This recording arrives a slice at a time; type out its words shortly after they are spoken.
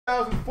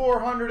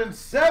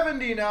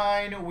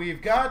2,479.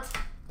 We've got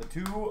the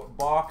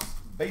 2-box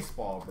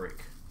baseball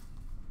break.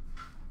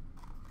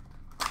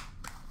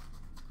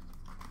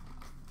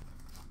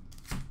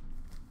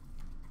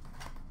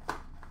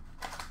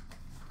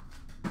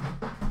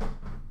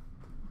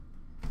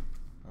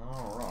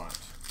 All right.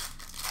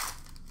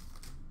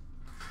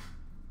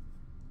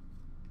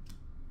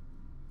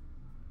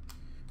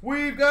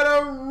 We've got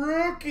a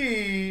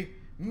rookie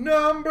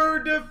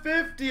number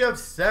 /50 of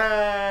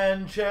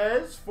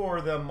Sanchez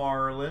for the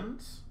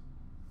Marlins.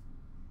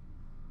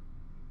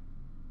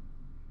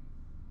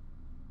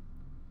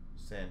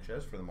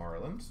 Sanchez for the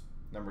Marlins,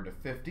 number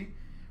 /50.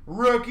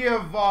 Rookie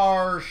of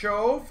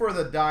Varsho for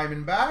the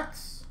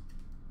Diamondbacks.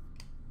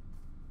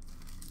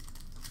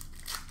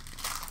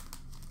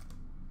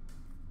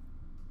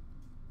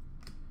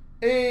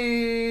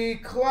 A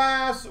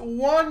Class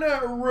 1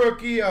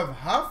 rookie of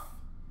Huff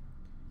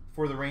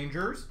for the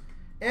Rangers.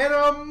 And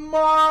a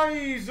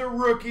Mize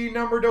rookie,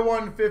 number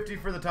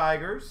 /150 for the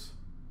Tigers.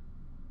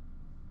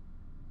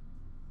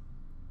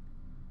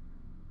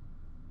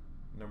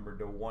 Number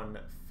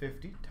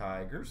 /150,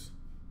 Tigers.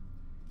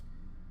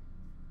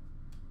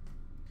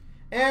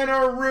 And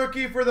a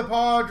rookie for the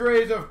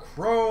Padres of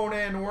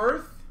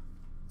Cronenworth.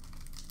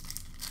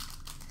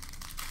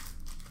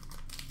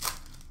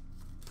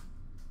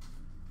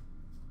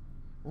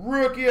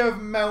 Rookie of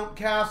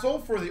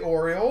Mountcastle for the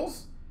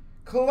Orioles.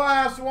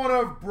 Class 1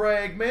 of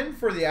Bregman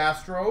for the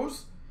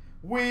Astros.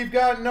 We've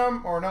got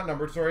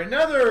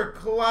another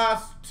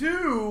Class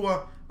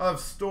 2 of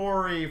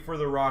Story for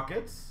the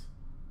Rockets.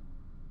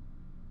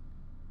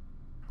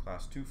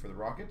 Class 2 for the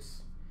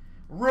Rockets.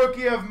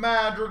 Rookie of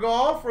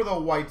Madrigal for the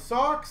White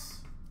Sox.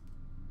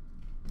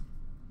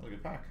 What a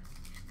good pack.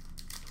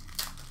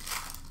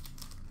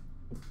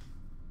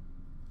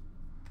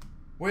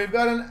 We've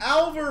got an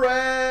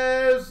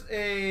Alvarez,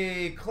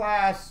 a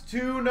Class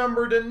 2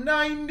 number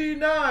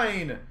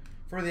 /99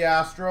 for the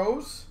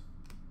Astros.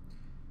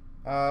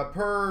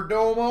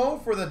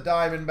 Perdomo for the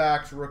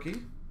Diamondbacks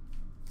rookie.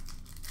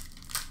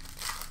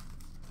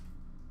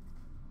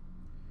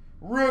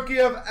 Rookie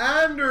of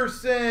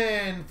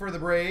Anderson for the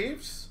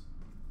Braves.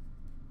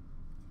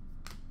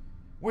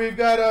 We've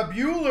got a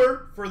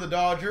Buehler for the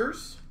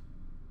Dodgers.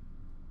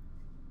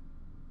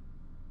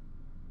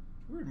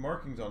 Weird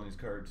markings on these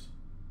cards.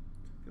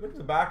 If you look at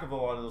the back of a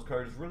lot of those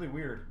cards, it's really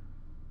weird.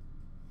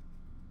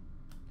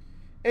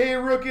 A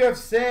rookie of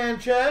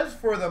Sanchez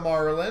for the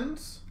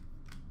Marlins.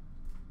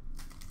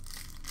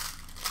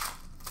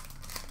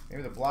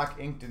 Maybe the black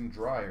ink didn't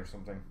dry or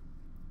something.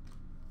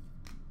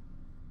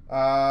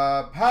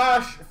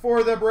 Pash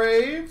for the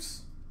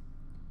Braves.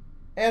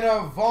 And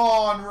a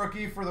Vaughn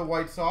rookie for the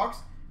White Sox.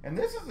 And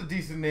this is a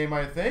decent name,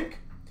 I think.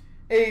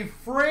 A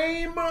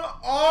frame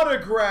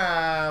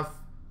autograph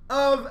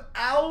of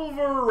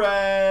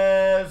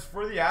Alvarez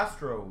for the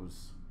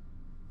Astros.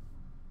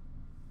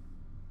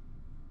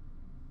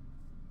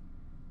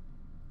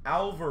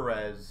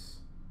 Alvarez,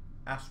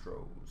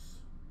 Astros.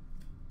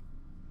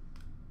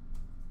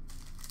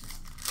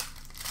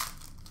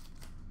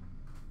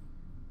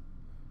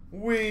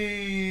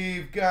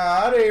 We've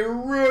got a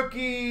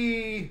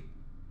rookie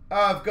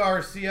of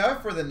Garcia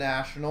for the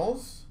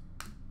Nationals.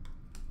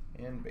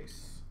 And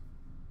base.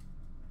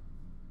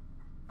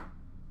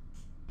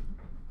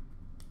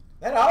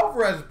 That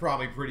Alvarez is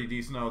probably pretty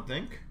decent, I would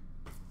think.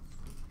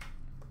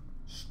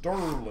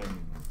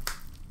 Sterling.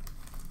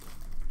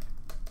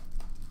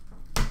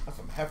 That's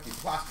some hefty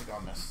plastic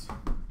on this.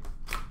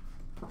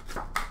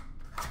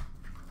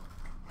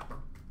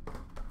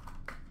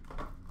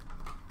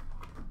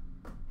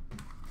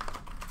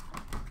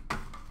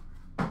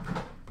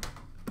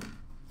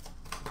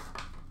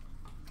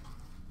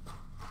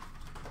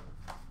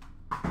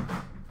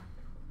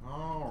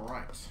 All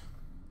right.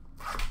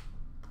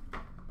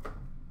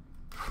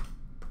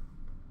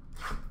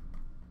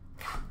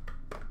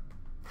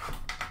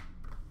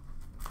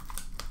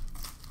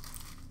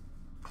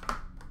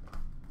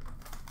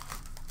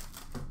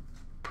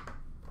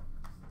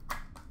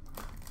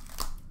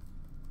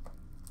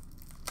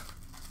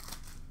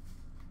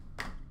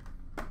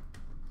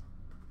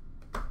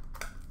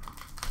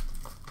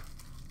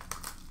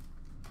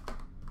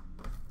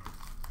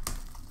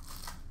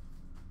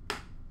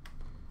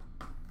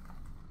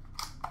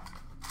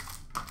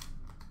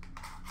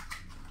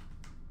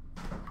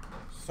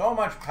 So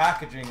much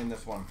packaging in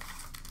this one.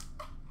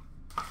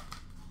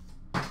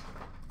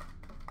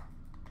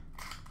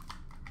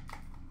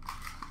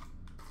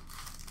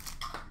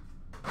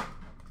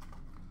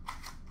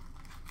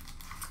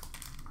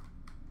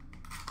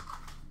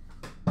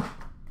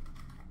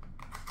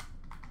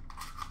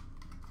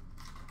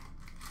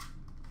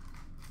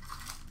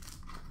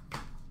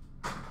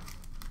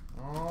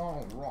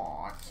 All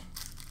right.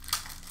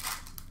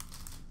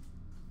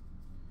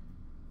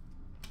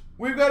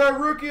 We've got a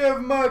rookie of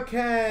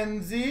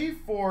McKenzie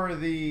for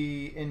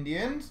the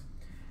Indians.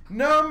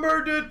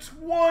 Number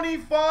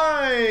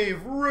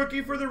 /25,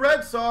 rookie for the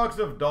Red Sox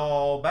of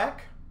Dahlbeck.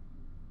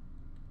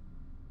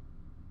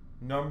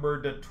 Number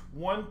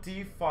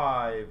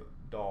 /25,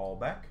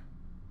 Dahlbeck.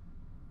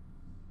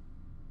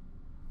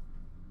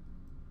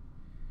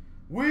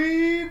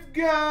 We've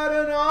got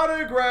an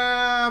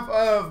autograph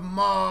of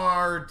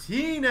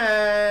Martinez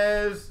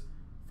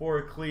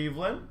for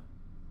Cleveland.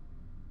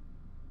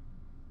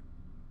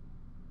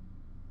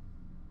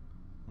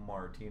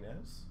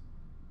 Martinez.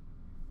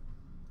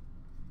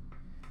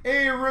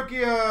 A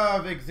rookie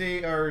of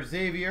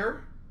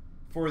Xavier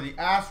for the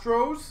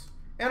Astros.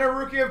 And a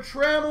rookie of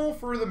Trammell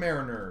for the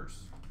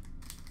Mariners.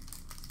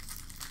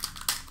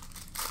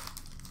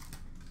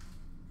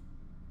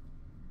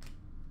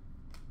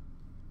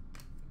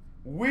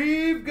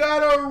 We've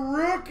got a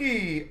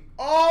rookie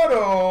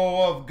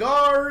auto of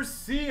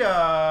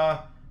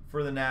Garcia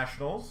for the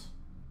Nationals.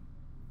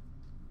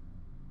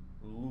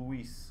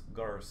 Luis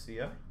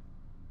Garcia.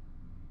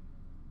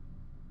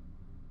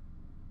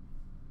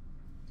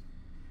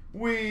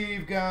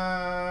 We've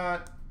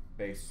got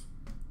base.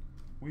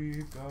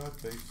 We've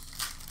got base.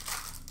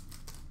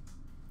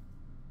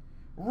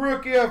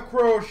 Rookie of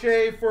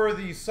Crochet for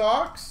the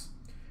Sox.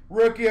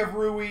 Rookie of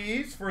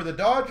Ruiz for the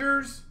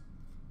Dodgers.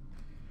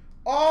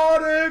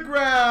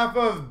 Autograph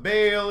of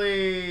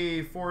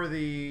Bailey for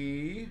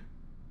the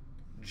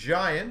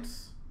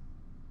Giants.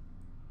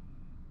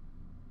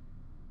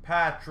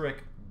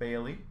 Patrick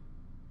Bailey.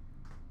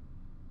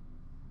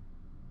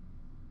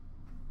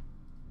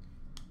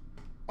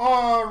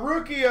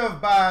 Rookie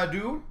of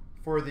Badu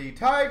for the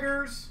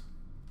Tigers.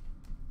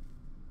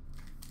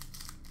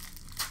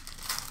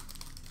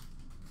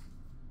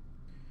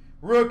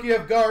 Rookie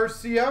of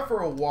Garcia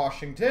for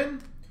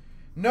Washington.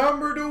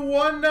 Number to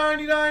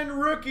 199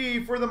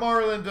 rookie for the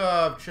Marlins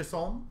of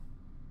Chisholm.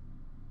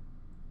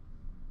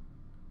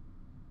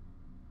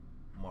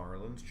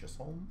 Marlins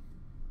Chisholm.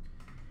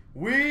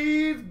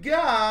 We've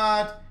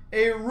got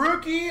a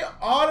rookie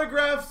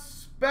autograph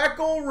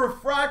speckle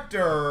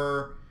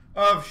refractor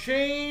of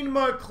Shane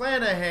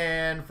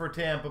McClanahan for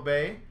Tampa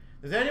Bay.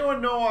 Does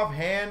anyone know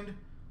offhand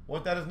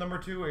what that is number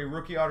 2? A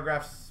rookie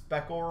autograph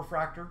speckle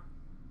refractor?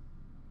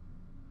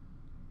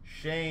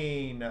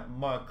 Shane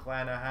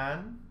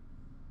McClanahan.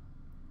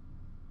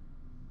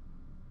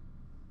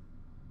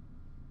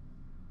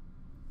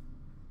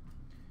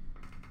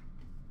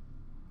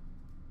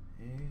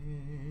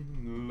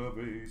 In the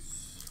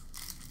base.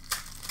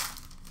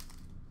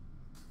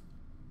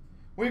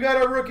 We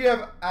got a rookie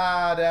of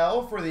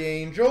Adele for the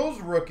Angels.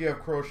 Rookie of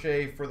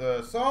Crochet for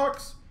the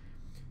Sox.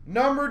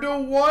 Number to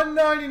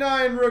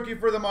 199 rookie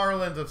for the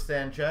Marlins of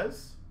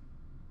Sanchez.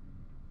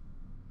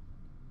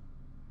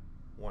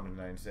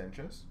 199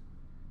 Sanchez.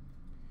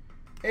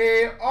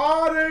 A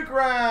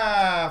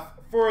autograph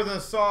for the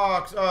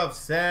Sox of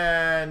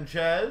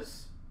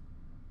Sanchez.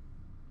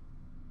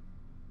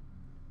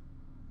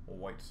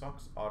 White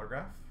Sox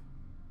autograph.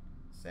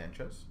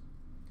 Sanchez.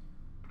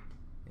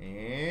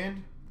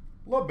 And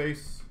La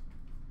Base.